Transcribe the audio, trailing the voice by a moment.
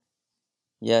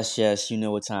Yes, yes, you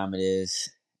know what time it is.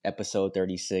 Episode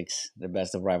 36, the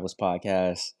Best of Rivals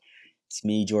podcast. It's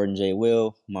me, Jordan J.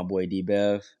 Will, my boy D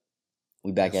Bev.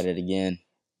 We back at Yes, it again.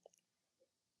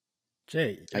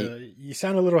 Jay. Are you, You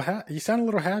sound a little you sound a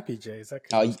little happy, Jay. Is that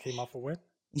because oh, you you, just came off a win?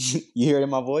 you hear it in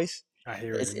my voice? I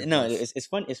hear it It's in your no, voice. it's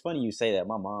funny. It's funny you say that.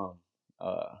 My mom,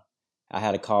 I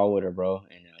had a call with her, bro,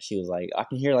 and she was like, "I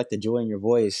can hear like the joy in your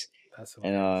voice," That's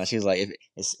and hilarious. she was like,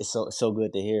 "It's so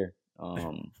good to hear."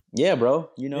 Yeah, bro.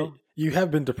 Yeah, you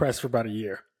have been depressed for about a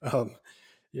year. That's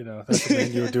what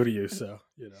man you would do to you. So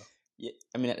Yeah,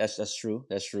 I mean that's true.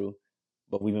 That's true.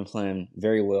 But we've been playing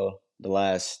very well the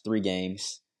last three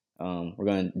games. We're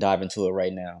going to dive into it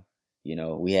right now.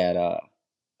 We had a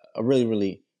really,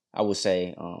 really, I would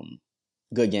say,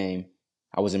 good game.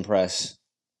 I was impressed.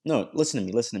 No, listen to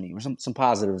me. Listen to me. There's some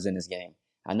positives in this game.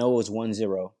 I know it was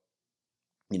 1-0.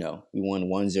 We won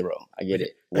 1-0. I get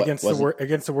it. What against wasn't?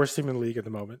 against the worst team in the league at the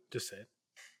moment. Just say it.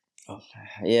 Oh,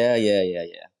 yeah, yeah, yeah,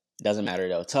 yeah. Doesn't matter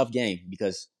though. Tough game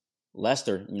because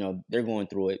Leicester, they're going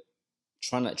through it,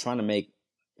 trying to make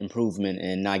improvement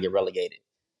and not get relegated.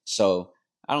 So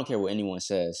I don't care what anyone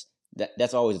says.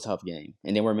 That's always a tough game.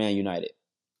 And then we're Man United.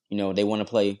 They want to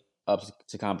play up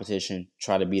to competition,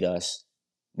 try to beat us.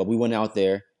 But we went out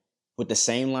there with the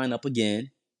same lineup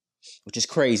again, which is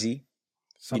crazy. You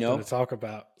Something to know, talk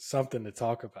about. Something to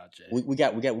talk about, Jay. we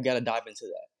got to dive into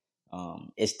that.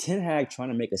 Is Ten Hag trying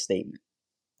to make a statement?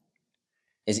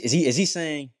 Is he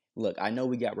saying, look, I know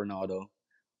we got Ronaldo,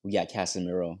 we got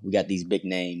Casemiro, we got these big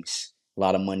names, a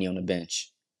lot of money on the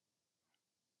bench,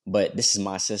 but this is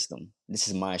my system, this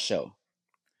is my show.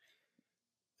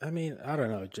 I mean, I don't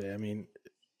know, Jay. I mean,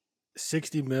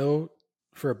 60 mil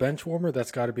for a bench warmer.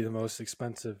 That's got to be the most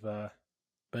expensive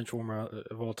bench warmer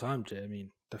of all time, Jay. I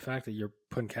mean, the fact that you're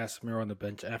putting Casemiro on the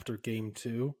bench after game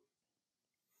two,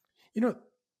 you know,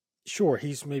 sure,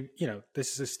 he's maybe,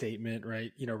 this is a statement,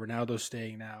 right? Ronaldo's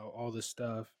staying now, all this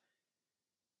stuff.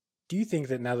 Do you think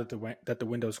that now that the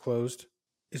window's closed,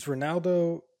 is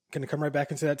Ronaldo going to come right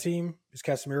back into that team? Is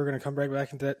Casemiro going to come right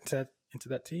back into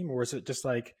that team, or is it just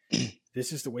like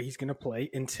this is the way he's going to play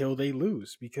until they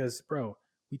lose? Because, bro,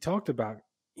 we talked about,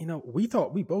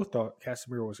 we both thought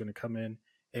Casemiro was going to come in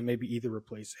and maybe either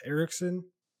replace Ericsson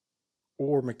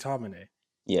or McTominay.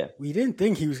 Yeah, We didn't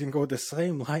think he was going to go with the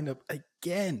same lineup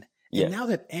again. And yeah, now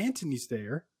that Anthony's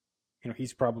there,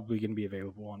 he's probably going to be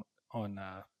available on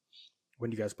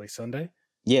when you guys play Sunday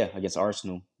yeah. Against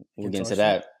Arsenal, we'll get against into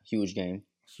Arsenal. that huge game.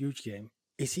 Huge game.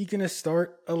 Is he going to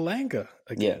start Alanga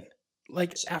Yeah, again?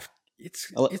 Like so, after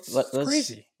it's let, it's let's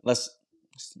crazy. let's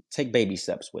take baby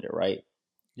steps with it, right?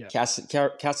 Yeah.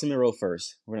 Casemiro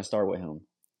first. We're gonna start with him.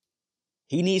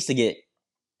 He needs to get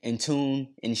in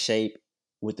tune, in shape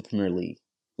with the Premier League.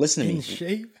 Listen to In me.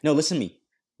 shape? No, listen to me.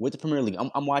 With the Premier League,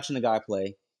 I'm watching the guy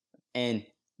play, and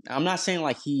I'm not saying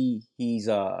like he's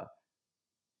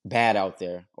bad out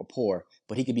there or poor,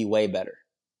 but he could be way better.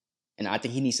 And I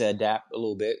think he needs to adapt a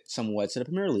little bit, somewhat, to the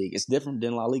Premier League. It's different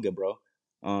than La Liga, bro.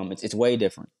 It's way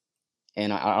different,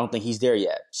 and I don't think he's there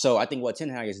yet. So I think what Ten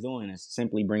Hag is doing is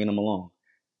simply bringing him along,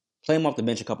 play him off the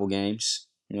bench a couple games,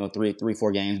 three,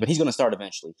 4 games, but he's going to start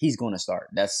eventually. He's going to start.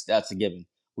 That's a given.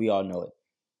 We all know it.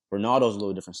 Ronaldo's a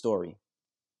little different story.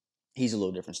 He's a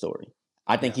little different story.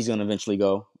 I think Yeah. he's going to eventually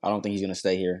go. I don't think he's going to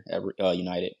stay here at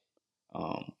United.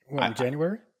 When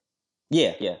January?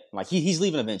 Yeah, yeah. Like he's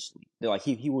leaving eventually. Like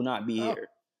he will not be Oh, here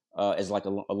as like a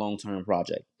long term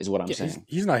project. Is what I'm yeah. He's saying.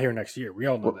 he's not here next year. We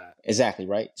all know that. Exactly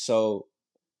right. So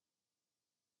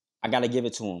I got to give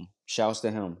it to him. Shouts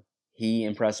to him. He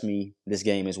impressed me this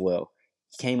game as well.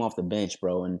 He came off the bench,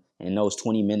 bro, and in those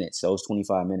 20 minutes, those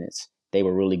 25 minutes, they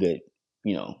were really good.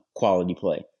 Quality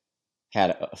play.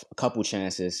 Had a couple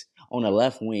chances on the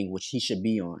left wing, which he should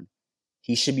be on.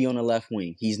 He should be on the left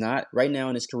wing. He's not right now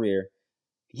in his career.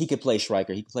 He could play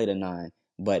striker. He could play the 9,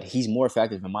 but he's more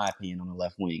effective, in my opinion, on the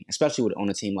left wing, especially on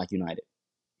a team like United.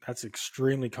 That's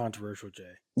extremely controversial, Jay.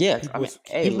 Yeah, I People mean, would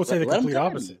hey, people would say the let him complete come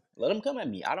at me. opposite. Let him come at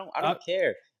me. I Uh, don't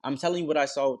care. I'm telling you what I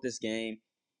saw with this game,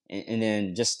 and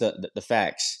then just the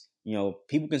facts.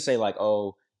 People can say like,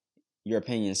 "Oh, your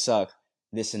opinions suck,"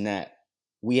 this and that.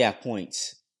 We have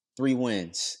points, 3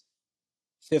 wins,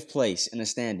 fifth place in the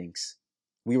standings.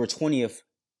 We were 20th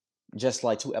just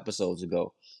like 2 episodes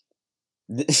ago.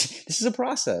 This is a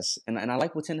process, and I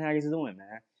like what Ten Hag is doing,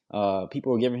 man.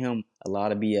 People are giving him a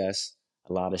lot of BS,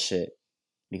 a lot of shit,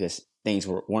 because things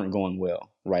weren't going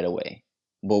well right away.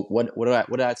 But what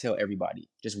did I tell everybody?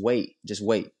 Just wait, just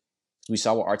wait. We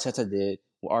saw what Arteta did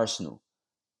with Arsenal.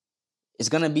 It's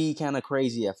gonna be kind of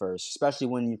crazy at first, especially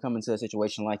when you come into a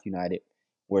situation like United,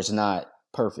 where it's not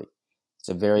perfect. It's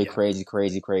a very yeah. crazy,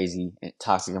 crazy, crazy, and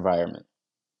toxic environment.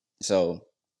 So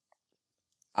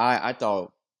I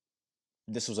thought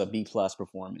this was a B plus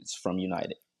performance from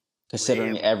United,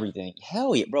 considering Really? everything.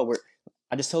 Hell yeah, bro.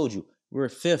 I just told you we're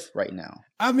fifth right now.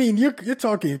 I mean, you're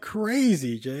talking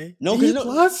crazy, Jay. No, B because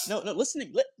plus? no.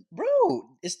 Listen, bro.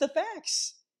 It's the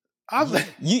facts. I'm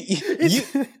You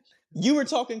it's you were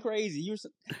talking crazy. You were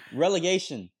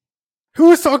relegation. who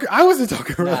was talking? I wasn't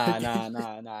talking Nah. relegation.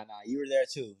 You were there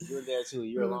too.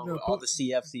 You're along No, with all the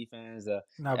CFC fans, the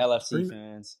now LFC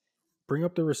fans. bring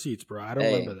up the receipts, bro. I don't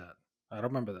remember Hey, that. I don't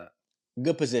remember that.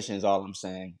 good position is all I'm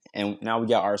saying. And now we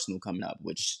got Arsenal coming up,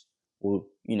 which will,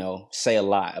 say a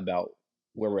lot about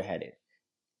where we're headed.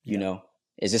 Yeah.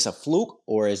 Is this a fluke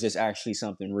or is this actually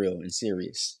something real and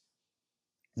serious?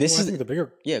 I think the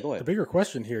bigger go ahead. The bigger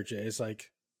question here, Jay, is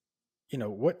like,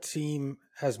 what team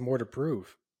has more to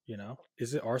prove?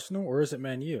 Is it Arsenal or is it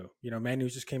Man U? Man U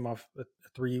just came off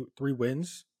three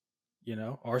wins.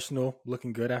 Arsenal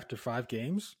looking good after 5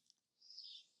 games.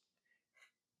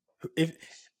 If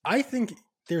I think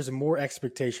there's more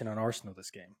expectation on Arsenal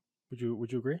this game,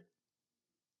 would you agree?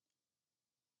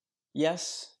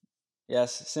 Yes,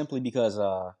 simply because,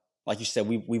 like you said,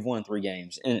 we've won 3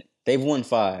 games and they've won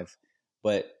 5,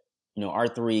 but our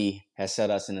 3 has set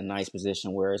us in a nice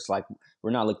position where it's like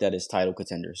we're not looked at as title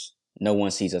contenders. No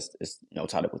one sees us as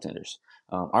title contenders.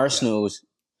 Arsenal's,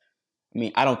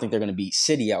 I don't think they're going to beat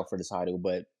City out for the title,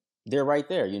 but they're right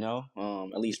there.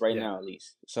 At least right now, at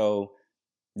least. So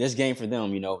this game for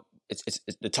them, it's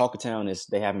the talk of town is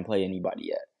they haven't played anybody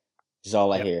yet. This is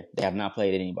all I hear. They have not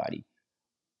played anybody.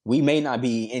 We may not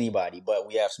be anybody, but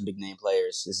we have some big name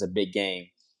players. It's a big game,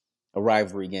 a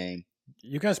rivalry game.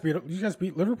 You guys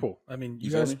beat Liverpool. I mean, you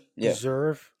guys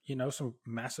deserve some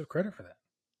massive credit for that.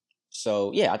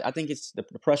 So yeah, I think it's the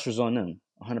pressure's on them,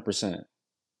 100%.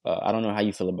 I don't know how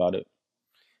you feel about it.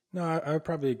 No, I would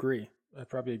probably agree.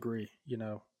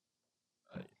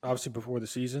 Obviously before the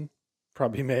season,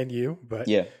 probably Man U, but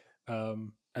yeah,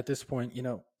 at this point,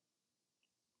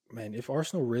 man, if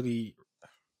Arsenal really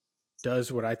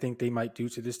does what I think they might do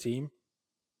to this team,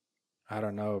 I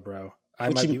don't know, bro.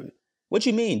 What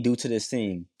you mean do to this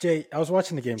team? Jay, I was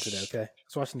watching the game today, okay?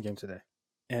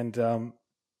 And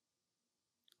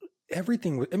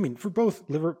everything was, for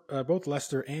both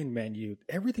Leicester and Man U,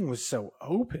 everything was so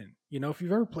open. If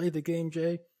you've ever played the game,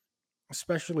 Jay,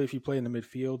 especially if you play in the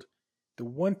midfield, the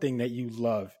one thing that you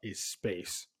love is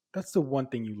space. That's the one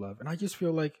thing you love. And I just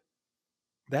feel like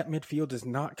that midfield is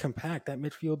not compact. That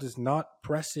midfield is not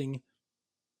pressing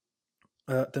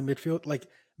the midfield. Like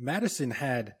Maddison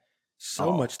had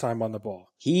so much time on the ball.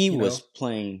 He was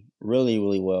playing really,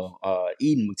 really well.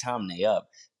 Eating McTominay up,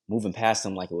 moving past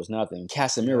him like it was nothing.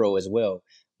 Casemiro as well,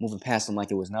 moving past him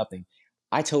like it was nothing.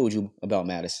 I told you about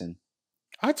Maddison.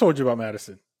 I told you about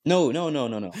Maddison. No.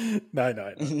 No.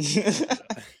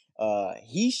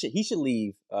 He should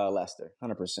leave Leicester,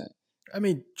 100%.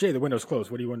 Jay, the window's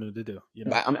closed. What do you want him to do?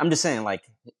 I'm just saying, like,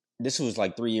 this was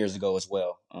like 3 years ago as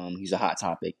well. He's a hot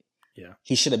topic. Yeah,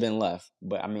 he should have been left,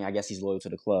 but I guess he's loyal to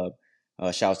the club.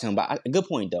 Shouts to him. But a good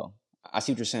point though. I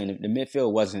see what you're saying. The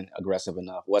midfield wasn't aggressive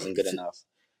enough. Wasn't good enough.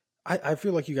 I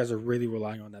feel like you guys are really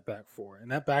relying on that back four, and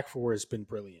that back four has been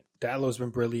brilliant. Dallow's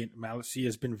been brilliant. Malacia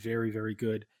has been very, very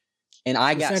good. And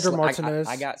I got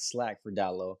slack for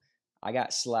Dallow. I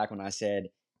got slack when I said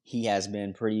he has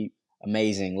been pretty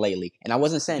amazing lately. And I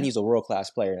wasn't saying he's a world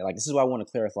class player. Like, this is what I want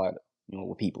to clarify,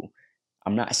 with people.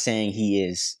 I'm not saying he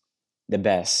is the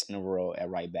best in the world at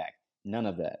right back. None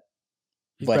of that.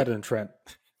 He's better than Trent.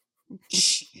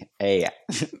 Hey, I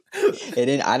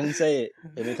didn't say it.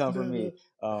 It didn't come from me.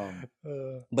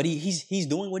 But he's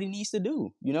doing what he needs to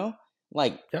do.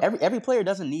 Like every player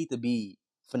doesn't need to be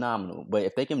phenomenal, but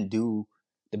if they can do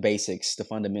the basics, the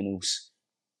fundamentals,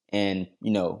 and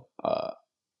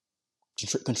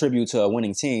contribute to a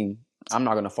winning team, I'm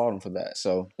not going to fault him for that.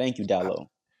 So thank you, Dallow.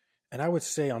 And I would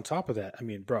say on top of that,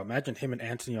 bro, imagine him and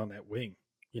Antony on that wing.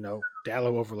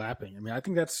 Dallow overlapping. I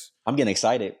think that's... I'm getting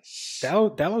excited.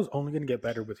 Dallow's only going to get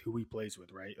better with who he plays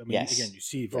with, right? Yes. Again, you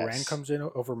see Varane comes in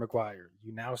over Maguire.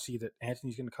 You now see that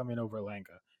Antony's going to come in over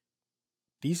Elanga.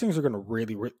 These things are going to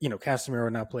really, Casemiro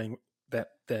now playing that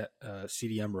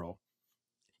CDM role.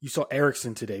 You saw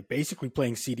Eriksen today basically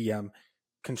playing CDM,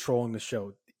 controlling the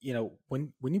show.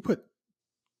 When you put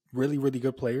really, really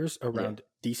good players around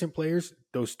decent players,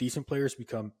 those decent players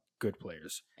become good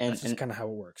players. And that's just kind of how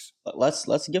it works.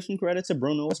 Let's give some credit to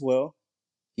Bruno as well.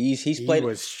 He played. He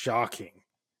was shocking.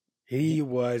 He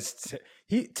was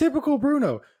typical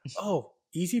Bruno. Oh,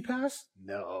 easy pass?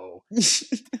 No.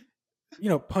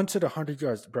 Punts at 100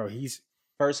 yards, bro. He's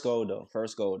first goal though.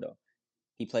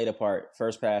 He played a part.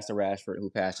 First pass to Rashford,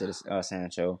 who passed it to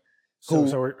Sancho,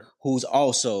 who's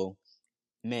also,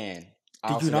 man.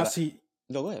 Did you not see?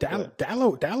 Go ahead. Go ahead.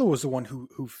 Dallo was the one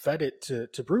who fed it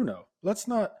to Bruno. Let's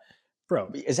not, bro.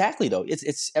 Exactly though.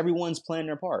 It's everyone's playing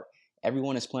their part.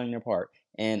 Everyone is playing their part,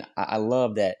 and I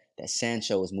love that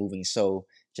Sancho is moving so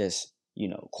just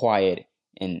quiet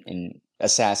and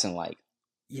assassin like.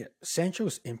 Yeah,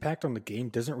 Sancho's impact on the game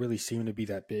doesn't really seem to be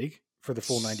that big for the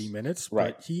full 90 minutes,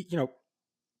 Right. but he, you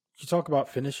talk about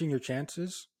finishing your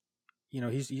chances.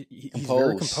 He's very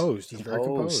Composed. composed. He's very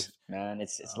composed. Man.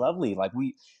 It's lovely. Like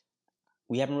we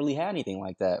haven't really had anything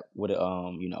like that with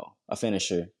a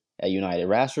finisher at United.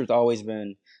 Rashford's always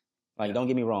been like, Yeah. don't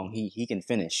get me wrong, he can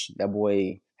finish. That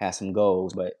boy has some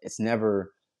goals, but it's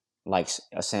never like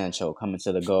a Sancho coming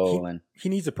to the goal, and He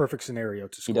needs a perfect scenario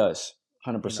to score. he does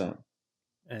 100%.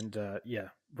 And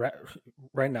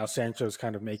right now Sancho's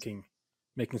kind of making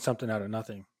something out of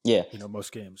nothing. Yeah,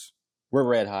 most games. we're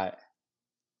red hot.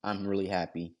 I'm really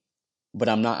happy, but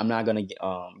I'm not gonna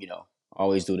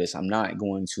always do this. I'm not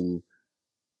going to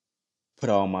put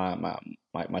all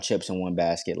my chips in one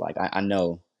basket. Like I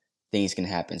know things can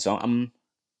happen, so I'm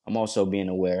also being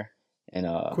aware. And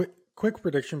quick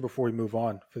prediction before we move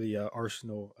on for the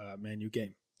Arsenal Man U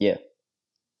game. Yeah,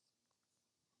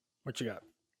 what you got?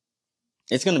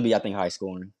 It's gonna be, I think, high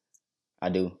scoring. I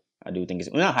do think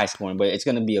it's not high scoring, but it's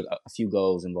gonna be a few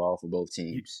goals involved for both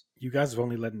teams. You guys have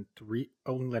only let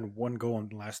one goal in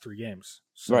the last 3 games.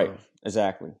 So right,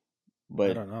 exactly.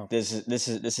 But I don't know. This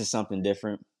is something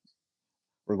different.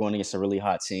 We're going against a really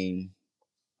hot team.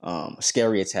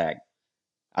 Scary attack.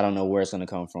 I don't know where it's going to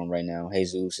come from right now.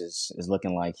 Jesus is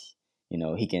looking like,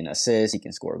 he can assist, he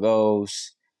can score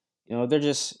goals.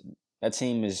 That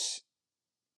team is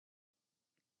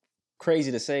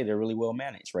crazy to say. They're really well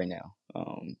managed right now.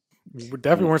 We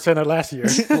definitely weren't saying that last year.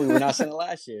 We were not saying it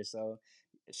last year, so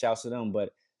shouts to them. But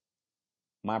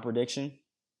my prediction,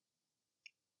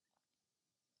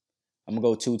 I'm gonna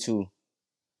go 2-2.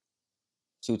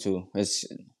 2-2. It's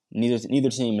neither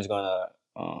team is gonna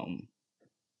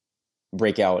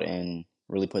break out and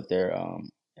really put their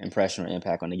impression or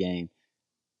impact on the game.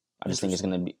 I just think it's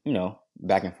gonna be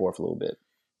back and forth a little bit.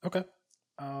 Okay.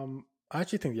 I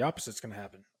actually think the opposite is gonna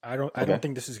happen. I don't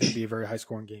think this is gonna be a very high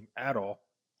scoring game at all.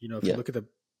 If you look at the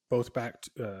both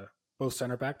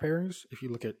center back pairings, if you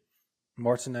look at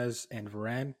Martinez and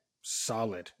Varane,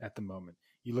 solid at the moment.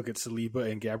 You look at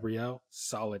Saliba and Gabriel,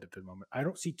 solid at the moment. I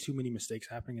don't see too many mistakes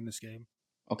happening in this game.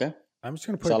 Okay. I'm just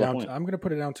going to put solid it down. I'm going to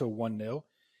put it down to 1-0.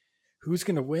 Who's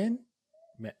going to win?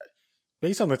 Man,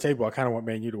 based on the table, I kind of want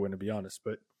Man U to win, to be honest.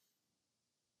 But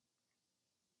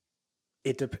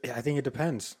I think it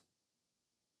depends.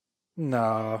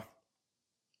 Nah.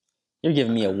 You're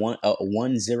giving me a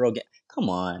 1-0 game. Come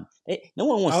on. No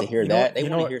one wants to hear that. They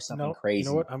want to hear something crazy. You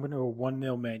know what? I'm going to go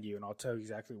 1-0 Man U, and I'll tell you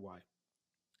exactly why.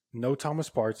 No Thomas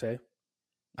Partey.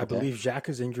 I believe Xhaka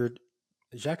is injured.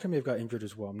 Xhaka may have got injured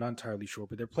as well. I'm not entirely sure,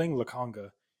 but they're playing Lokonga.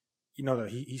 That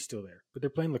he's still there, but they're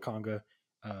playing Lokonga.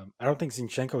 I don't think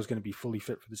Zinchenko is going to be fully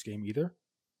fit for this game either.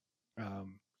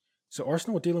 So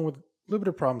Arsenal are dealing with a little bit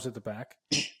of problems at the back.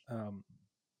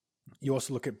 You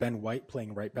also look at Ben White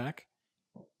playing right back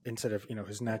instead of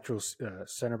his natural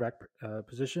center back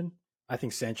position. I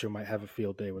think Sancho might have a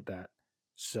field day with that.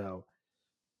 So,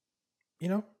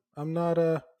 I'm not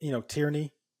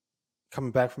Tierney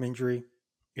coming back from injury.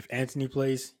 If Anthony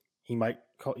plays, he might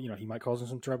cause him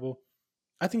some trouble.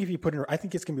 I think if you put in, I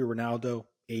think it's gonna be Ronaldo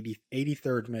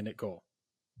 83rd minute goal.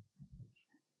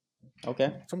 Okay,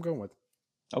 that's what I'm going with.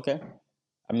 Okay,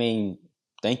 I mean,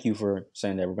 thank you for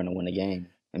saying that we're going to win the game.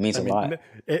 It means a lot.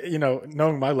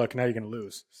 Knowing my luck, now you're going to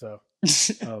lose. So,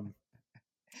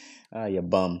 you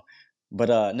bum.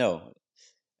 But no,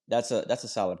 that's a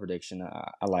solid prediction.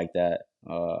 I like that.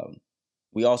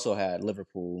 We also had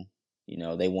Liverpool.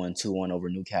 They won 2-1 over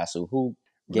Newcastle, who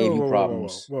gave you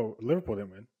problems. Whoa, Liverpool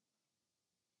didn't win.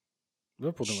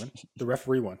 The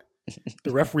referee won.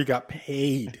 The referee got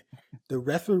paid. The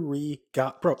referee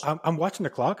got bro. I'm watching the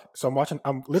clock, so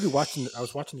I'm literally watching. I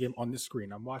was watching the game on this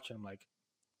screen. I'm like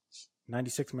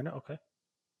 96th minute. Okay.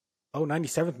 Oh,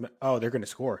 97th minute. Oh, they're gonna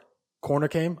score. Corner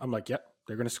came. I'm like, yep,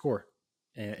 they're gonna score.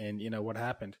 And what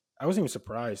happened? I wasn't even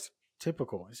surprised.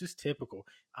 Typical. It's just typical.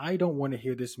 I don't want to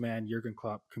hear this man Jurgen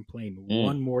Klopp complain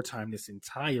one more time this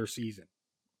entire season.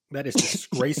 That is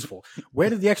disgraceful. Where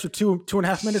did the extra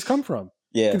 2.5 minutes come from?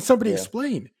 Yeah. Can somebody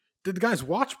explain? Did the guy's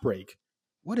watch break?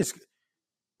 What is,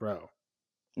 bro?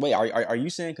 Wait, are you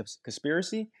saying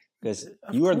conspiracy? Because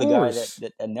you are the guy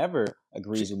that never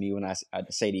agrees with me when I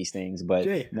say these things. But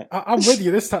Jay, I'm with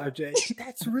you this time, Jay.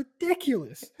 That's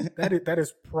ridiculous. That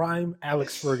is prime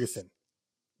Alex Ferguson.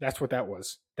 That's what that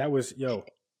was. That was yo.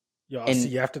 I'll see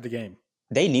you after the game.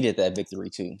 They needed that victory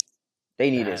too. They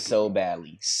needed it so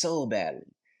badly.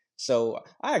 So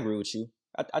I agree with you.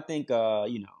 I think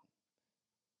we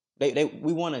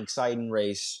want an exciting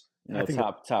race. I think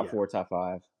Top four, top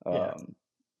five. yeah.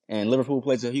 And Liverpool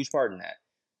plays a huge part in that.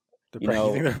 You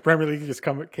think the Premier League just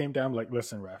came down like,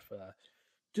 listen, ref,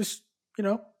 just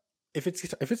if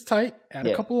it's tight, add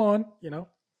a couple on.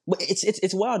 But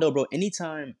it's wild though, bro.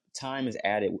 Anytime time is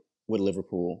added with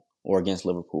Liverpool or against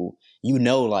Liverpool,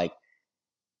 like,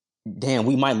 damn,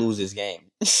 we might lose this game.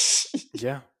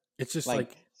 Yeah, it's just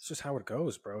like it's just how it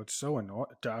goes, bro. It's so annoying.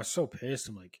 I was so pissed.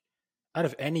 I'm like, out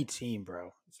of any team,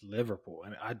 bro, it's Liverpool. I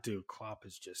mean, Klopp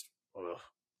is just. Ugh.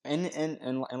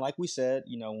 And like we said,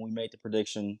 when we made the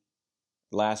prediction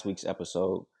last week's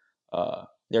episode,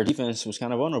 their defense was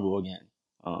kind of vulnerable again.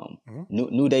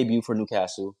 New debut for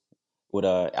Newcastle with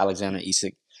Alexander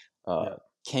Isak.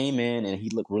 Came in and he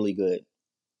looked really good.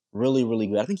 Really, really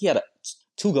good. I think he had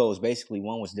 2 goals, basically.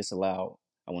 One was disallowed,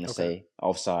 I want to say,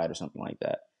 offside or something like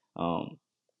that.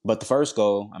 But the first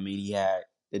goal, I mean,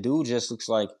 the dude just looks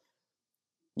like,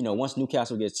 once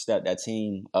Newcastle gets that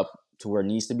team up to where it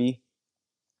needs to be,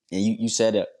 and you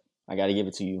said it, I got to give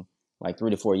it to you, like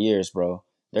 3 to 4 years, bro,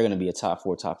 they're going to be a top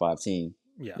 4, top 5 team.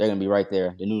 Yeah. They're going to be right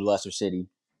there. The new Leicester City,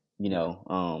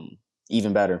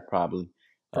 even better, probably.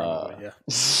 Yeah.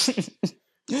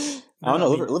 I don't know.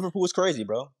 Liverpool is crazy,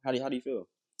 bro. How do you feel?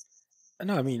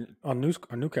 No, I mean, on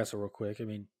Newcastle real quick, I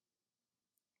mean,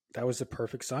 that was a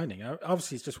perfect signing.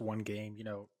 Obviously, it's just one game,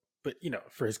 but,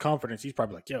 for his confidence, he's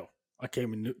probably like, yo, I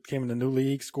came in the new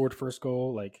league, scored first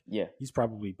goal. Like, he's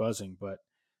probably buzzing, but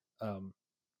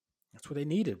that's what they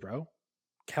needed, bro.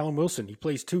 Callum Wilson, he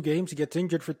plays 2 games, he gets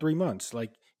injured for 3 months.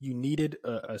 Like, you needed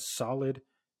a solid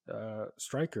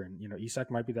striker, and,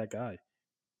 Isak might be that guy.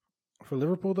 For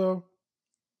Liverpool, though,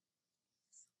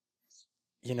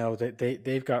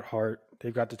 they've got heart,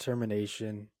 they've got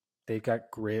determination, they've got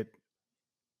grit.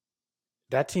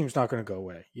 That team's not going to go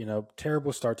away.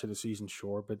 Terrible start to the season,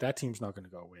 sure, but that team's not going to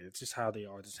go away. It's just how they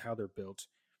are. It's how they're built.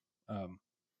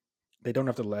 They don't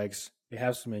have the legs. They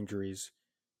have some injuries.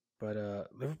 But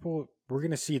Liverpool, we're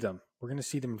going to see them. We're going to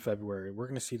see them in February. We're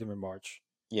going to see them in March.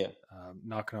 Yeah.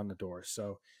 Knocking on the door.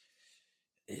 So,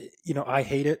 I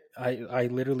hate it. I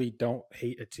literally don't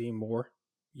hate a team more.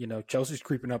 Chelsea's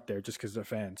creeping up there just because they're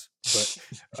fans.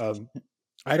 But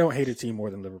I don't hate a team more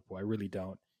than Liverpool. I really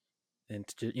don't. And,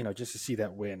 just to see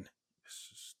that win,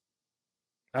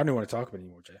 I don't even want to talk about it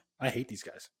anymore, Jay. I hate these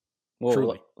guys. Well,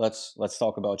 truly. Let's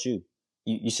talk about you.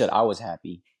 You said I was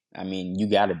happy. I mean, you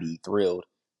got to be thrilled.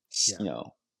 Yeah.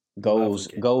 Goals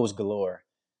galore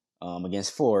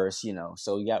against Forest.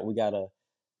 So we got to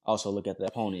also look at the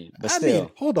opponent. But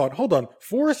still, hold on.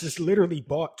 Forest has literally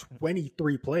bought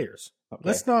 23 players. Okay.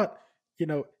 Let's not,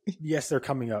 yes, they're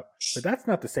coming up, but that's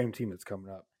not the same team that's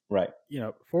coming up. Right.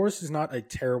 Forest is not a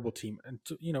terrible team. And,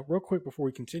 real quick before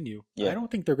we continue, I don't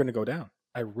think they're going to go down.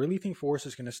 I really think Forest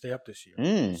is going to stay up this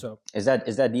year. So is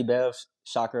that D-Bev's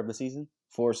shocker of the season?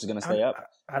 Forest is going to stay up?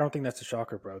 I don't think that's a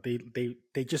shocker, bro.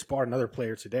 They just bought another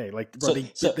player today. Like, bro,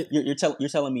 you're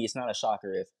telling me it's not a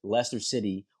shocker if Leicester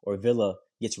City or Villa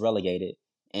gets relegated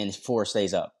and Forest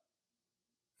stays up?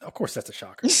 Of course, that's a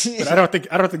shocker. But I don't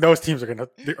think those teams are gonna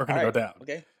go down.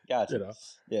 Okay, gotcha.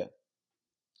 Yeah.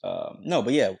 No,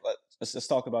 but yeah, let's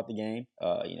talk about the game.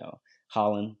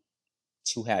 Haaland,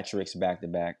 2 hat tricks back to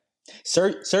back.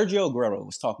 Sergio Aguero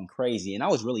was talking crazy, and I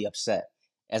was really upset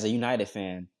as a United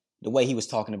fan. The way he was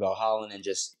talking about Haaland and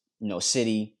just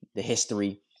City, the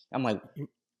history. I'm like,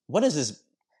 what is this?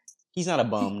 He's not a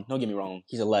bum. Don't get me wrong.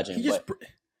 He's a legend.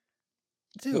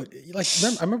 Dude, I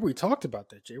remember we talked about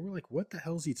that, Jay. We're like, what the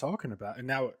hell is he talking about? And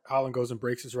now Haaland goes and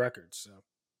breaks his records. So.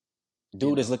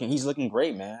 Dude he's looking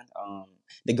great, man.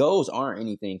 The goals aren't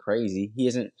anything crazy. He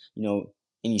isn't,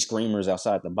 any screamers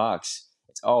outside the box.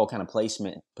 It's all kind of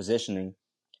placement, positioning.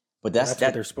 But that's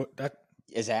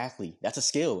exactly. That's a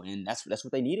skill, and that's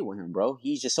what they needed with him, bro.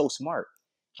 He's just so smart.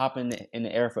 Hopping in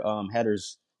the air for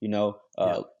headers,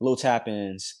 little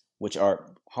tap-ins, which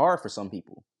are hard for some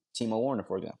people. Timo Werner,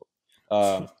 for example.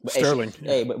 But Sterling.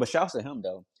 But shouts to him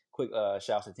though. Quick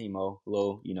shouts to Timo.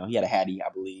 He had a hattie, I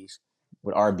believe,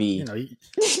 with RB.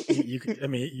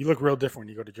 You look real different when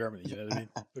you go to Germany. You know what I mean?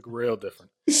 Look real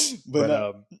different.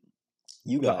 But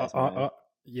you guys, on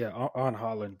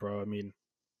Haaland, bro. I mean,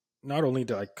 not only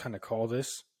do I kind of call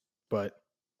this, but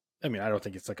I mean, I don't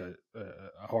think it's like a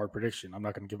hard prediction. I'm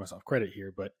not going to give myself credit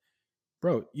here, but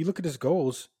bro, you look at his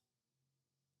goals.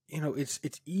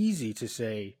 It's easy to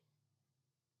say.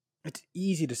 It's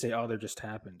easy to say, oh, that just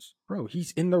happens. Bro,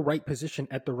 he's in the right position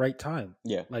at the right time.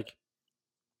 Yeah. Like,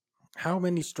 how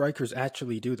many strikers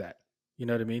actually do that? You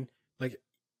know what I mean? Like,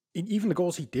 even the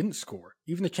goals he didn't score,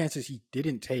 even the chances he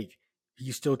didn't take,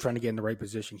 he's still trying to get in the right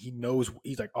position. He knows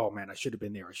he's like, oh man, I should have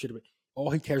been there. I should have been.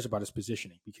 All he cares about is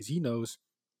positioning because he knows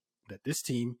that this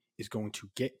team is going to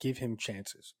give him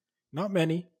chances. Not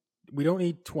many. We don't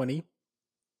need 20.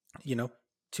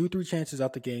 2-3 chances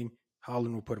out the game.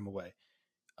 Haaland will put him away.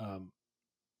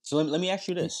 So let me ask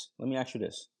you this.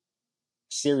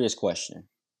 Serious question.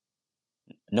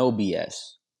 No BS.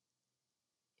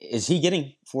 Is he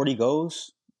getting 40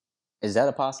 goals? Is that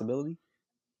a possibility?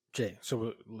 Jay,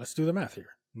 so let's do the math here.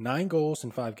 9 goals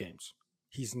in 5 games.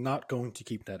 He's not going to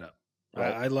keep that up.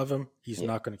 Right. I love him. He's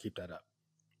not going to keep that up.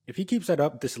 If he keeps that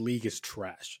up, this league is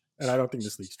trash. And I don't think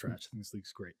this league's trash. I think this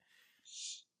league's great.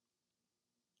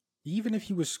 Even if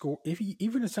he was if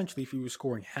he was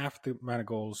scoring half the amount of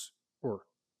goals,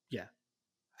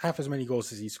 half as many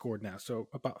goals as he scored now, so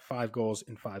about 5 goals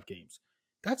in 5 games.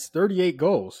 That's 38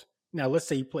 goals. Now, let's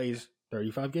say he plays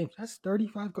 35 games. That's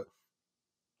 35 goals.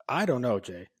 I don't know,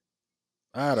 Jay.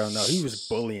 I don't know. He was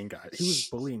bullying guys. He was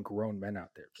bullying grown men out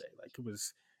there, Jay. Like, it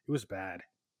was bad.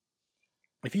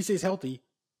 If he stays healthy,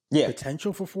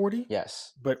 potential for 40.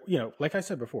 Yes. But, like I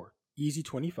said before, easy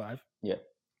 25. Yeah.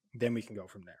 Then we can go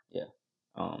from there.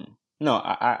 Yeah. No,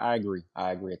 I agree.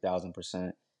 I agree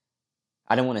 1,000%.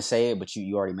 I didn't want to say it, but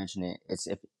you already mentioned it. It's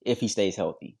if he stays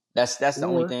healthy. That's the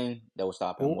only thing that will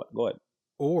stop him. Go ahead.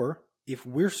 Or if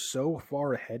we're so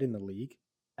far ahead in the league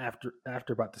after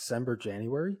about December,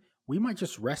 January, we might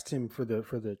just rest him for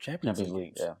the Champions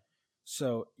League. Yeah.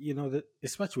 So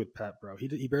especially with Pep, bro,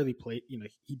 he barely played.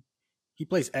 He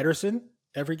plays Ederson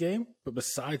every game, but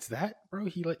besides that, bro,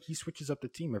 he switches up the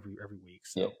team every week.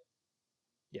 So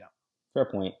yeah. Fair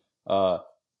point.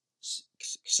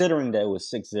 Considering that it was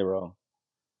 6-0,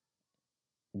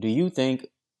 do you think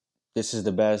this is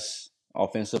the best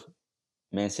offensive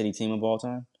Man City team of all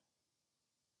time?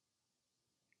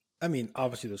 I mean,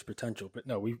 obviously there's potential, but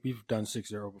no, we've done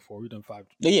 6-0 before. We've done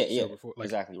 5-0 before. Like,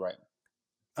 exactly right.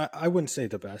 I wouldn't say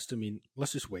the best. I mean,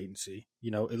 let's just wait and see.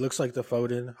 It looks like the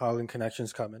Foden Haaland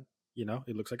connection's coming.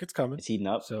 It looks like it's coming. It's heating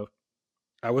up. So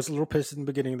I was a little pissed in the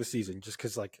beginning of the season just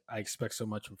because I expect so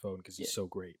much from Foden because he's so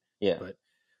great. Yeah. But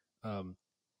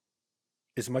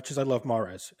as much as I love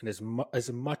Mahrez, and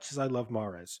as much as I love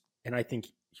Mahrez, and I think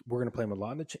we're going to play him a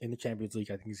lot in the Champions League.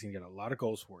 I think he's going to get a lot of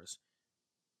goals for us.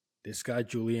 This guy,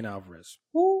 Julian Alvarez.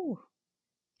 Woo!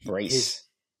 Brace.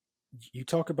 You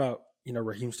talk about,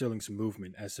 Raheem Sterling's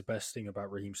movement as the best thing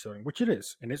about Raheem Sterling, which it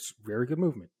is, and it's very good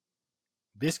movement.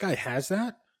 This guy has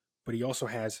that, but he also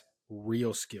has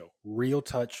real skill, real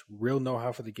touch, real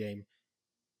know-how for the game.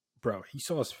 Bro, he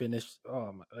saw us finish.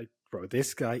 Bro,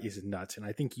 this guy is nuts, and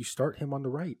I think you start him on the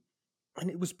right. And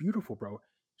it was beautiful, bro.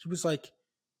 He was like,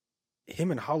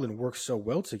 him and Haaland work so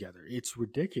well together. It's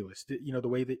ridiculous. The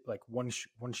way that like one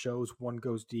shows, one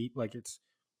goes deep. Like it's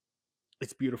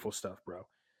beautiful stuff, bro.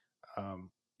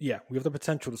 We have the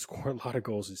potential to score a lot of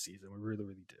goals this season. We really,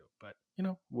 really do. But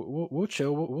we'll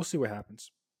chill. We'll see what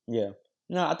happens. Yeah.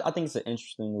 No, I think it's an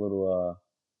interesting little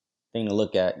thing to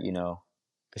look at.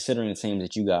 Considering the teams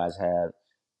that you guys had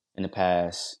in the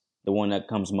past, the one that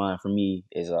comes to mind for me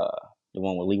is the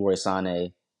one with Leroy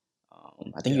Sané.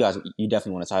 I think you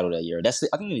definitely won a title that year.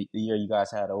 I think the year you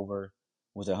guys had over,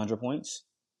 was it 100 points?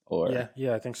 Or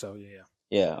yeah, I think so. Yeah.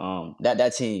 Yeah.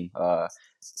 That team,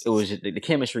 it was just, the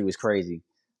chemistry was crazy.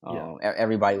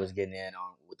 Everybody was getting in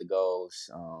with the goals.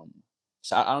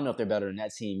 So I don't know if they're better than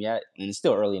that team yet, and it's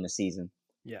still early in the season.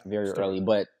 Yeah, very early.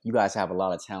 But you guys have a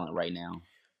lot of talent right now,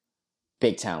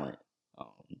 big talent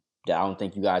that I don't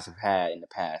think you guys have had in the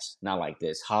past. Not like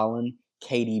this. Haaland,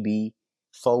 KDB,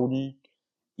 Foden.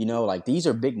 These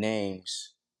are big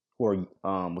names who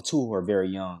are with two who are very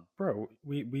young. Bro,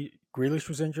 we Grealish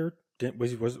was injured.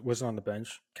 Wasn't on the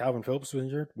bench. Calvin Phillips was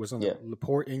injured. Was on the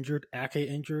Laporte injured. Ake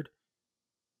injured.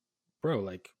 Bro,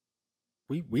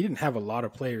 we didn't have a lot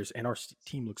of players, and our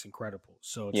team looks incredible.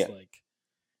 So it's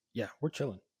we're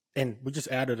chilling. And we just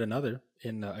added another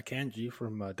in Akanji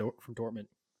from Dortmund.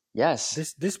 Yes.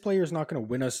 This player is not going to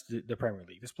win us the Premier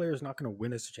League. This player is not going to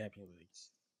win us the Champions League.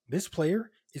 This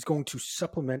player is going to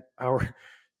supplement our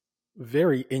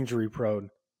very injury prone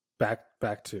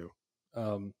back two.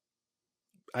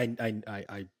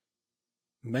 I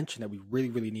mentioned that we really,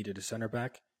 really needed a center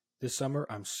back this summer.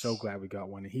 I'm so glad we got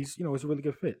one. And he's a really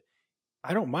good fit.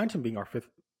 I don't mind him being our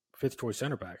fifth choice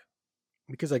center back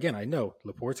because, again, I know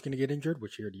Laporte's going to get injured,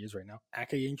 which here he is right now.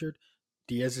 Ake injured.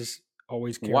 Diaz is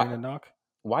always carrying a knock.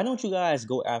 Why don't you guys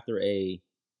go after a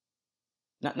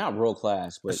not world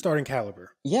class, but a starting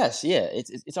caliber? Yes, yeah.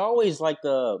 It's always like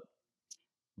the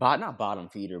not bottom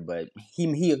feeder, but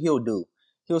he'll do.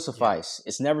 He'll suffice. Yeah.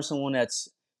 It's never someone that's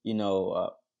a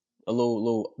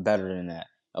little better than that,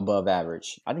 above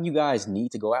average. I think you guys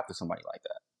need to go after somebody like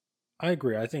that. I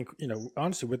agree. I think,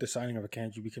 honestly, with the signing of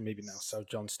Akanji, we can maybe now sell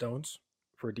John Stones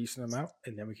for a decent amount,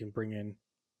 and then we can bring in,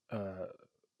 uh,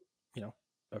 you know,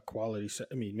 a quality.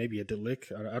 I mean, maybe a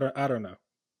Delic. I don't know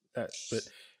that, but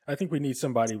I think we need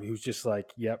somebody who's just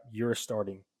like, yep, you're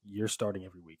starting. You're starting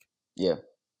every week. Yeah,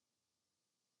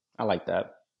 I like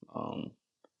that.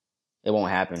 It won't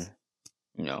happen.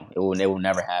 It will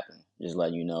never happen. Just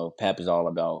let you know, Pep is all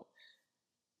about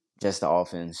just the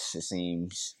offense. It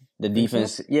seems the You think so?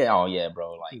 defense. Yeah, oh yeah,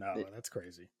 bro. Like No, that's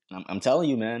crazy. I'm telling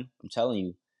you, man. I'm telling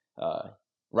you.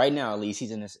 Right now, at least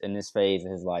he's in this phase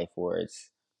of his life where it's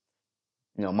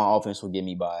my offense will get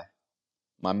me by.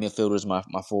 My midfielders,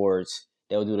 my forwards,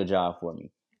 they'll do the job for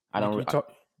me. I Like don't. you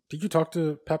talk. Did you talk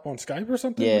to Pep on Skype or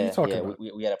something? What are you Yeah, talking yeah. about?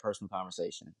 We had a personal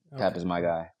conversation. Pep Okay, is my well,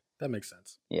 guy. that makes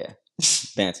sense. Yeah,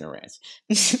 Banter rants.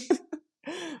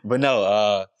 But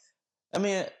no, I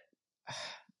mean,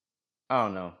 I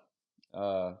don't know.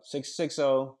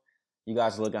 6-0. You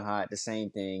guys are looking hot. The same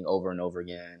thing over and over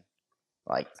again.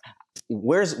 Like,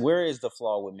 where is the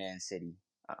flaw with Man City?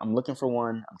 I'm looking for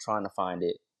one. I'm trying to find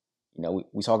it.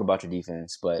 We talk about your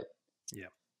defense, but Yeah.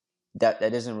 that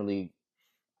isn't really.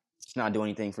 It's not doing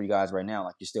anything for you guys right now.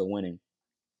 Like you're still winning.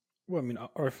 Well, I mean,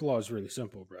 our flaw is really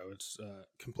simple, bro. It's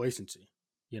complacency.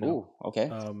 You know, Ooh, okay.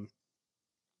 um,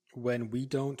 when we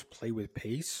don't play with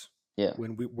pace, Yeah,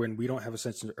 when we don't have a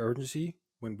sense of urgency,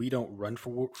 when we don't run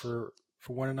for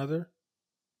one another,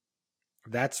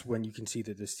 that's when you can see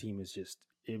that this team is just.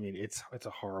 I mean, it's a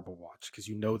horrible watch because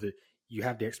you know that you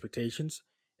have the expectations,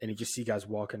 and you just see guys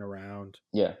walking around.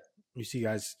 yeah, You see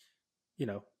guys,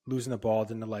 losing the ball,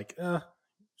 then they're like,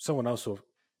 someone else will,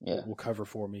 yeah, will cover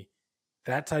for me.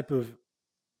 That type of,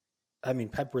 I mean,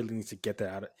 Pep really needs to get that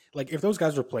out of. Like, if those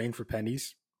guys were playing for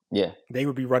pennies, yeah, they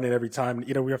would be running every time.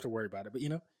 We have to worry about it. But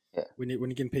yeah. when you're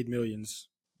getting paid millions,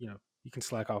 you can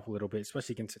slack off a little bit,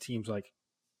 especially against teams like,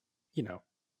 you know,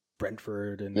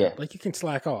 Brentford and Yeah. that. Like, you can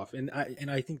slack off, and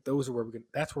I think those are where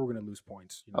that's where we're gonna lose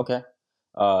points. Okay.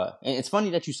 And it's funny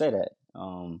that you say that.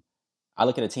 I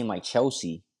look at a team like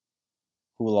Chelsea,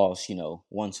 who lost,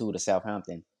 1-2 to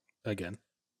Southampton. Again.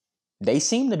 They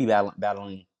seem to be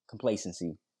battling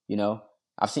complacency. You know,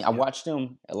 I Yeah. watched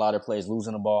them. A lot of players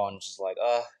losing the ball and just like,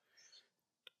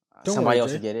 Don't somebody worry,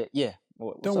 else will Jay. get it. Yeah.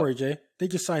 What's Don't up? worry, Jay. They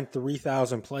just signed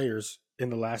 3,000 players in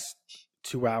the last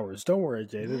 2 hours. Don't worry,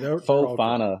 Jay. They're all good.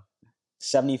 Fofana,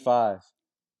 75.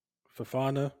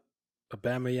 Fafana,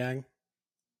 Aubameyang,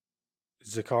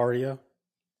 Zakaria.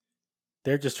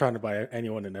 They're just trying to buy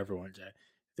anyone and everyone, Jay.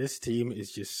 This team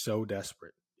is just so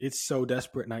desperate. It's so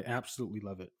desperate, and I absolutely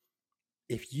love it.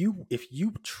 If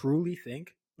you truly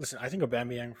think, listen, I think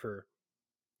Aubameyang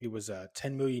it was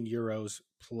 10 million euros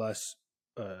plus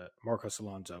Marcos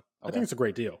Alonso. I Okay. think it's a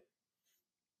great deal.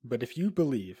 But if you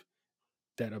believe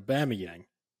that Aubameyang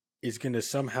is going to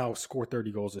somehow score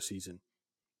 30 goals a season,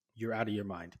 you're out of your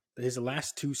mind. His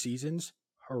last 2 seasons,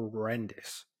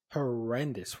 horrendous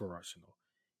for Arsenal.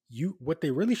 What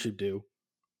they really should do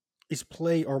is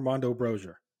play Armando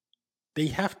Brozier. They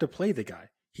have to play the guy.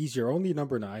 He's your only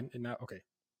number 9, and now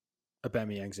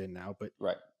Aubameyang's in now, but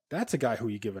Right. that's a guy who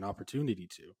you give an opportunity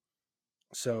to.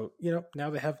 So now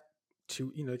they have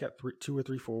two. They got 2 or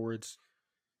 3 forwards.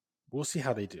 We'll see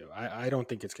how they do. I don't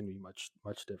think it's going to be much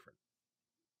different.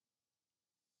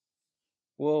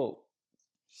 Well,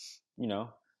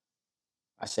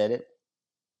 I said it.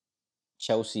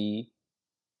 Chelsea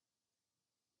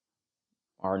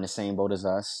are in the same boat as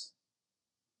us,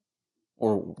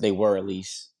 or they were at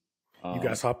least. You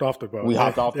guys hopped off the boat. We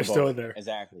hopped off They're the boat. still in there.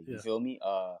 Exactly. Yeah. You feel me?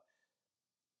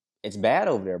 It's bad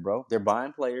over there, bro. They're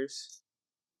buying players,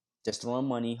 just throwing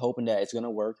money, hoping that it's gonna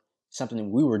work. Something that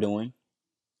we were doing.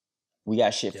 We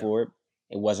got shit for it.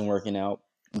 It wasn't working out.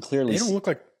 We clearly They don't look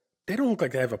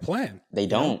like they have a plan. They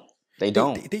don't. They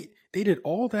don't. They did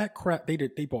all that crap. They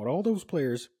bought all those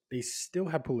players. They still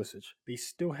have Pulisic. They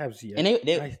still have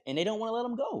Ziyech. And they don't want to let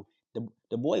him go.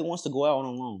 The boy wants to go out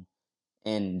on loan,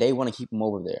 and they want to keep him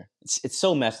over there. It's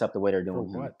so messed up the way they're doing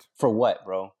For him. what? For what,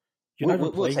 bro?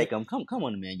 We'll take him. Come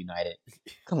on, man, United.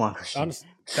 Come on, Christian. Honestly,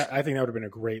 I think that would have been a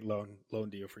great loan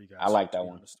deal for you guys. I like that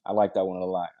one. Honest. I like that one a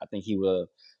lot. I think he would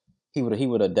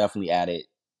have definitely added,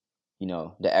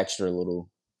 the extra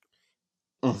little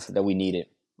oomph that we needed.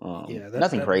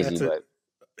 Nothing crazy, but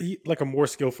like a more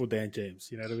skillful Dan James.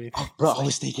 You know what I mean? Bro, I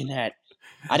was thinking that.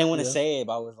 I didn't want to say it,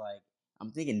 but I was like,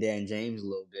 I'm thinking Dan James a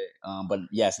little bit. But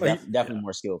yes, definitely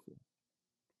more skillful.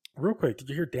 Real quick, did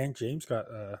you hear Dan James got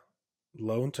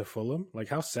loaned to Fulham? Like,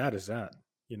 how sad is that?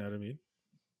 You know what I mean?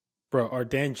 Bro, our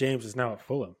Dan James is now at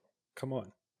Fulham. Come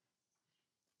on.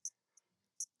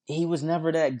 He was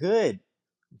never that good.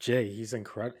 Jay, he's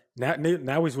incredible.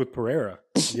 Now he's with Pereira,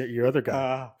 your other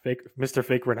guy, fake Mr.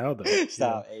 Fake Ronaldo.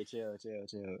 Stop. Hey, chill.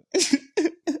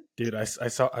 Dude,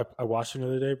 I watched him the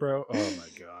other day, bro. Oh my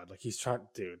god, like he's trying,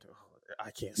 dude.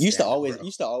 I can't Used to stand him, always bro.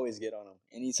 used to always get on him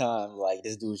anytime like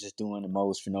this dude's just doing the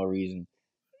most for no reason.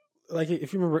 Like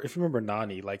if you remember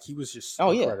Nani, like he was just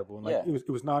Oh yeah, incredible, and like yeah. it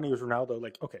was Nani, it was Ronaldo.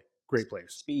 Like okay, great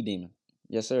players. Speed demon.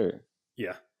 Yes, sir.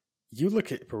 Yeah, you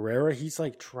look at Pereira, he's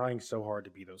like trying so hard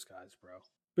to be those guys, bro.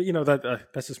 But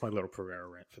that's just my little Pereira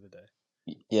rant for the day.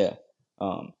 Yeah.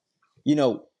 Um,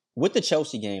 with the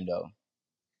Chelsea game though,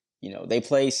 they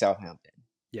play Southampton.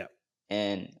 Yeah.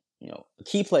 And, a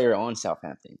key player on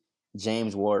Southampton,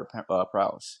 James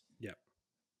Ward-Prowse. Yeah.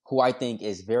 Who I think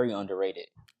is very underrated.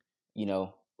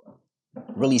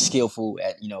 Really skillful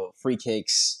at, free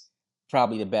kicks,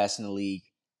 probably the best in the league.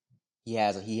 He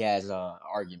has an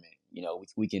argument.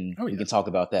 We can talk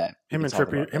about that. Him and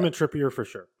Trippier for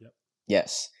sure. Yep.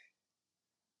 Yes.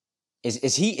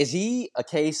 Is he a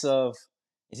case of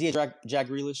is he a Jack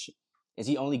Grealish? Is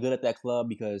he only good at that club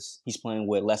because he's playing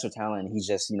with lesser talent and he's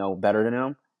just better than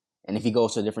them? And if he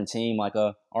goes to a different team like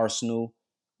a Arsenal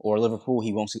or Liverpool,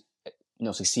 he won't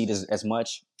succeed as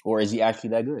much? Or is he actually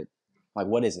that good? Like,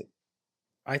 what is it?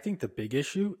 I think the big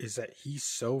issue is that he's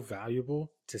so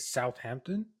valuable to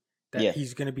Southampton that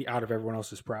he's going to be out of everyone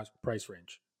else's price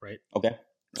range, right? Okay.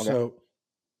 So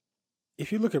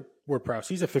if you look at Ward-Prowse,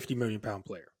 he's a £50 million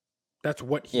player. That's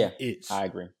what he is. I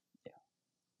agree. Yeah.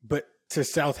 But to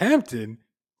Southampton,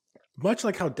 much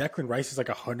like how Declan Rice is like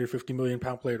a £150 million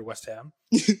player to West Ham,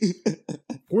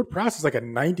 Ward-Prowse is like a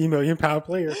 £90 million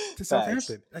player to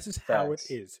Southampton. That's just how it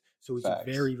is. So he's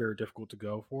very, very difficult to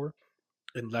go for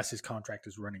unless his contract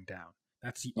is running down.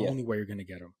 That's the only way you're going to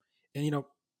get him. And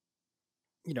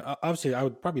obviously I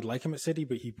would probably like him at City,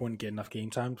 but he wouldn't get enough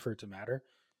game time for it to matter.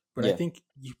 But I think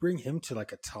you bring him to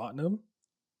like a Tottenham,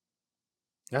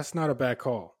 that's not a bad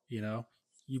call.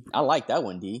 I like that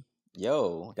one, D.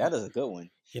 Yo, that is a good one.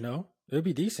 It'd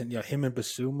be decent. Him and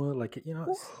Basuma, like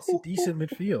it's a decent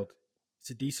midfield. It's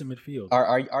a decent midfield.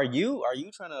 Are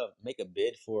you trying to make a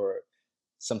bid for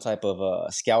some type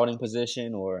of scouting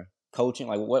position or coaching?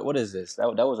 Like what is this?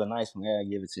 That was a nice one. Yeah, I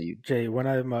give it to you, Jay. When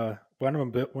I'm a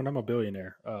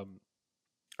billionaire,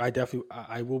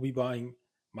 I will be buying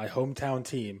my hometown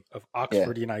team of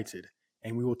Oxford United,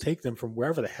 and we will take them from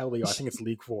wherever the hell they are. I think it's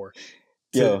League 4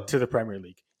 to the Premier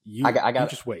League. You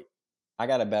just wait. I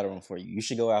got a better one for you. You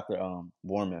should go after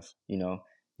Bournemouth.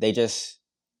 They just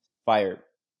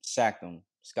sacked him,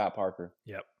 Scott Parker.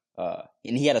 Yep.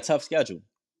 And he had a tough schedule.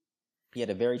 He had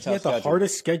a very tough schedule. He had the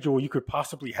hardest schedule you could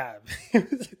possibly have.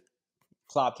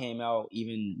 Klopp came out,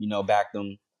 even, backed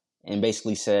him and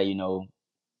basically said,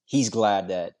 he's glad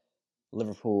that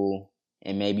Liverpool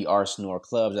and maybe Arsenal are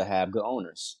clubs that have good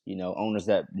owners, owners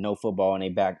that know football and they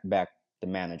back the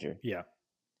manager. Yeah.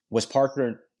 Was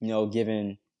Parker,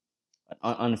 given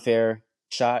an unfair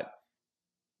shot?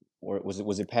 Or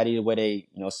was it petty the way they,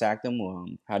 sacked him?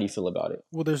 How do you feel about it?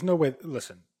 Well, there's no way.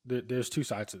 Listen, there's two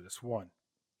sides to this. One,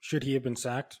 should he have been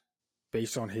sacked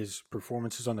based on his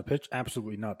performances on the pitch?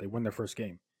 Absolutely not. They win their first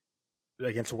game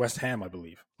against West Ham, I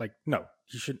believe. Like, no,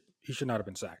 he should not have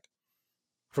been sacked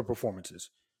for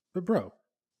performances. But bro,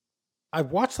 I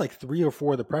watched like 3 or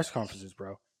 4 of the press conferences,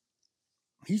 bro.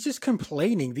 He's just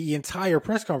complaining the entire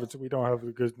press conference that we don't have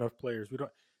good enough players. We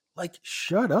don't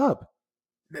shut up.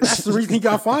 That's the reason he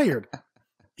got fired.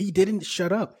 He didn't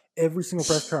shut up. Every single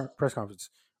press conference.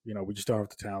 We just don't have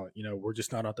the talent. We're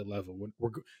just not at the level.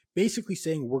 We're basically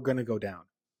saying we're going to go down.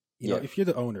 If you're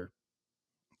the owner,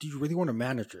 do you really want a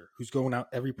manager who's going out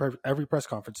every press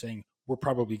conference saying we're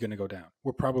probably going to go down?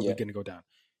 We're probably going to go down.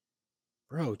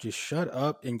 Bro, just shut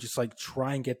up and just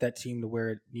try and get that team to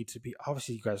where it needs to be.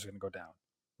 Obviously, you guys are going to go down.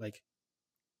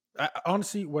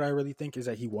 Honestly, what I really think is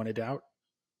that he wanted out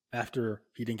after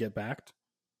he didn't get backed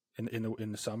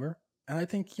in the summer, and I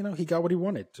think he got what he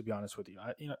wanted. To be honest with you,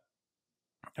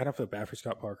 I don't feel bad for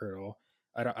Scott Parker at all.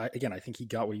 I think he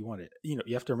got what he wanted.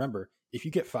 You have to remember, if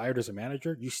you get fired as a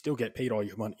manager, you still get paid all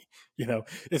your money.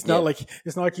 It's not like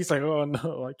he's like, oh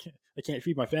no, I can't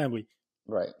feed my family.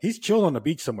 Right. He's chilling on the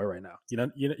beach somewhere right now.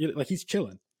 Like he's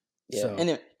chilling. Yeah.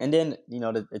 So. And then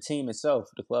the team itself,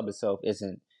 the club itself,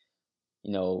 isn't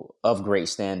of great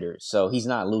standards. So he's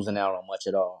not losing out on much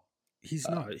at all. He's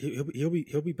not. He'll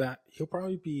be back. He'll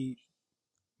probably be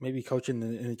maybe coaching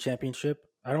in the championship.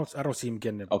 I don't see him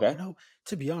getting it. Okay.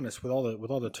 To be honest, with all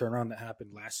the turnaround that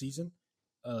happened last season,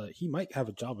 he might have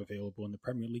a job available in the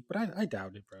Premier League, but I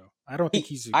doubt it, bro. I don't think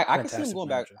he's. I can see him going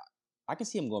back. I can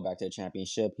see him going back to the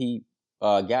championship. He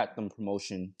got them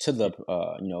promotion to the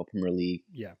Premier League.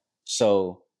 Yeah.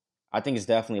 So I think it's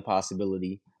definitely a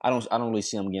possibility. I don't really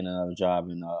see him getting another job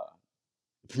in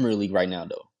Premier League right now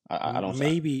though. I don't.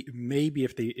 Maybe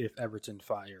if Everton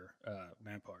fire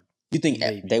Lampard, You think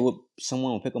maybe.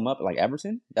 someone will pick him up like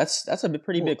Everton? That's a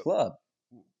pretty Well, big club.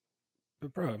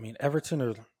 but bro, I mean,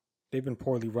 they've been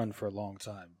poorly run for a long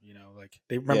time. You know, like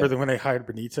they Yeah. remember when they hired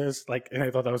Benitez, like, and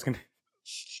I thought that was gonna.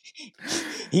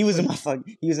 He was in like,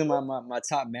 my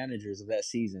top managers of that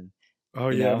season. oh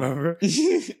You yeah, know, remember,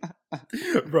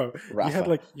 bro?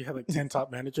 Rafa. You had like 10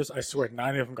 top managers. I swear,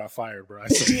 9 of them got fired, bro. I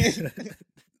swear.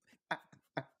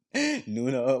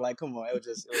 Nuno, like, come on, it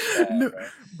was bad,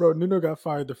 bro. Nuno got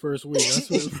fired the first week. That's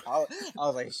what. I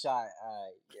was like, shot. All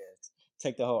right, yeah,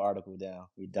 take the whole article down.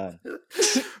 We done.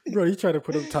 Bro, he tried to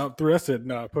put him top 3. I said,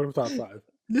 no, put him top 5.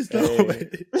 There's no way.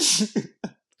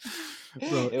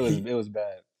 Bro, it was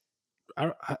bad.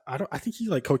 I think he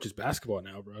like coaches basketball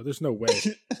now, bro. There's no way.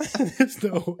 There's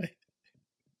no way.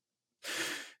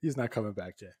 He's not coming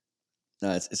back, Jay.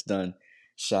 No, it's done.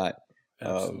 Shot.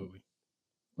 Absolutely.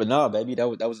 But no, baby, that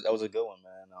was a good one,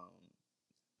 man.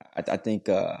 I think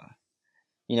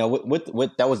you know,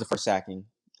 with that was the first sacking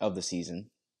of the season.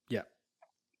 Yeah.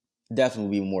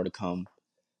 Definitely be more to come.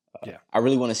 Yeah. I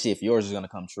really want to see if yours is going to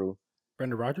come true.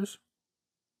 Brendan Rodgers?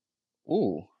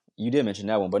 Ooh, you did mention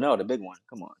that one, but no, the big one.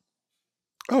 Come on.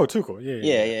 Oh, Tuchel.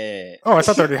 Yeah. Oh, I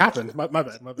thought that already happened. My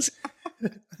bad.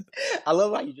 I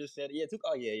love how you just said it. Yeah, Tuchel.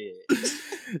 Oh, yeah.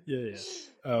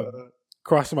 Yeah.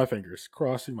 Crossing my fingers.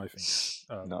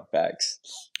 No,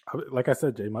 facts. Like I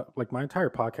said, Jay, my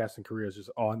entire podcasting career is just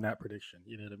on that prediction.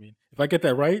 You know what I mean? If I get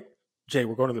that right, Jay,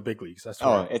 we're going to the big leagues. That's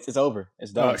right. It's over.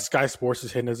 It's done. Sky Sports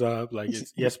is hitting us up. Like,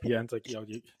 it's ESPN's like, yo,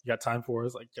 you got time for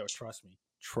us? Like, yo, trust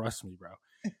me, bro.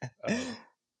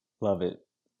 Love it.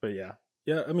 But yeah.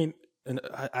 I mean, and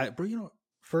but you know,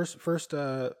 first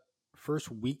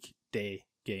weekday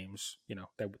games, you know,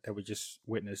 that we just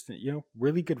witnessed, you know,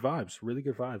 really good vibes.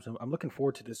 I'm looking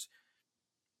forward to this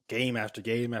game after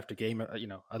game after game. You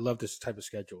know, I love this type of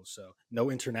schedule. So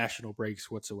no international breaks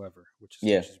whatsoever, which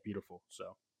is beautiful.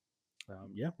 So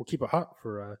we'll keep it hot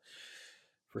for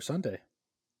Sunday.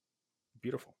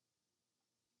 Beautiful.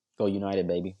 Go United,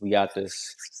 baby. We got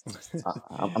this.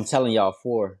 I'm telling y'all,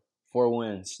 four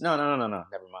wins. No. Never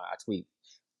mind. I tweet.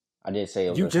 I did say it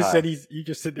was you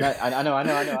just said that. I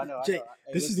know. Jay,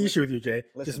 this is the issue with you, Jay.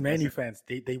 Just Man U fans,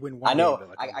 they win one. I know. Game,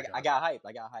 like, I got hype.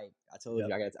 I told you.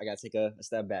 I got to take a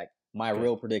step back. My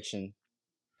real prediction,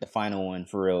 the final one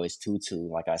for real, is 2-2.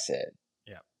 Like I said,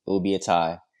 yeah, it will be a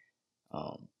tie,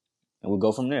 and we'll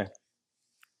go from there.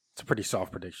 It's a pretty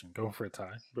soft prediction, going for a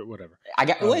tie, but whatever.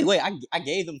 Wait. I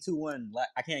gave them 2-1.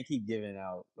 I can't keep giving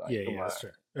out. Like,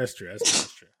 That's true.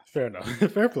 Fair enough.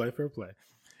 Fair play.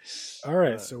 All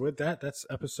right, so with that, that's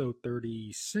episode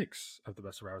 36 of the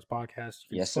Best of Rivals podcast.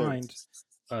 You can find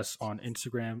us on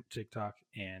Instagram, TikTok,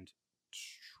 and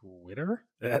Twitter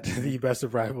at the Best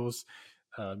of Rivals.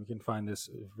 You can find this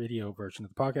video version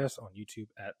of the podcast on YouTube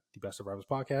at the Best of Rivals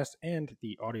podcast, and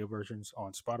the audio versions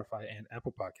on Spotify and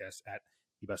Apple Podcasts at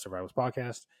the Best of Rivals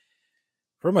podcast.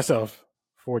 For myself,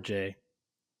 for Jay,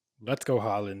 let's go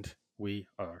Holland. We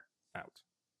are out.